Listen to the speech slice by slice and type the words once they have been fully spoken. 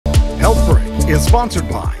is sponsored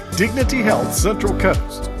by Dignity Health Central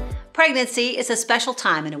Coast. Pregnancy is a special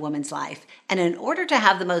time in a woman's life, and in order to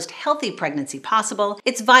have the most healthy pregnancy possible,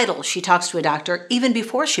 it's vital she talks to a doctor even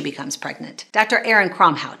before she becomes pregnant. Dr.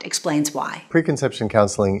 Kromhout explains why. Preconception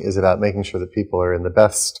counseling is about making sure that people are in the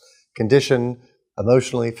best condition,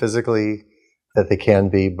 emotionally, physically, that they can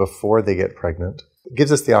be before they get pregnant. It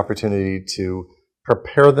gives us the opportunity to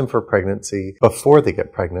prepare them for pregnancy before they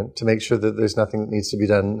get pregnant to make sure that there's nothing that needs to be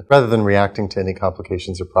done. Rather than reacting to any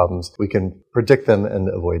complications or problems, we can predict them and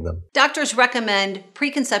avoid them. Doctors recommend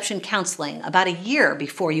preconception counseling about a year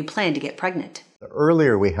before you plan to get pregnant. The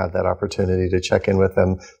earlier we have that opportunity to check in with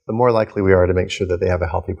them, the more likely we are to make sure that they have a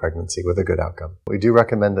healthy pregnancy with a good outcome. We do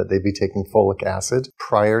recommend that they be taking folic acid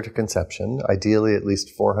prior to conception, ideally at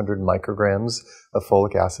least 400 micrograms of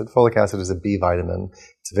folic acid. Folic acid is a B vitamin.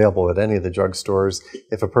 It's available at any of the drugstores.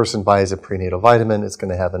 If a person buys a prenatal vitamin, it's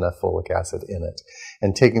going to have enough folic acid in it.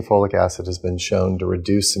 And taking folic acid has been shown to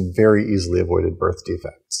reduce some very easily avoided birth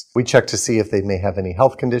defects. We check to see if they may have any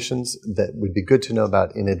health conditions that would be good to know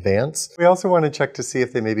about in advance. We also want to check to see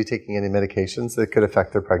if they may be taking any medications that could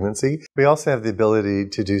affect their pregnancy. We also have the ability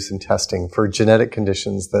to do some testing for genetic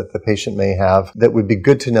conditions that the patient may have that would be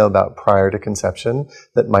good to know about prior to conception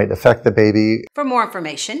that might affect the baby. For more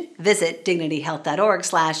information, visit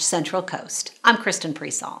dignityhealth.org/Central Coast. I'm Kristen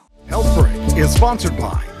Presall. Health Break is sponsored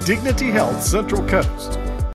by Dignity Health Central Coast.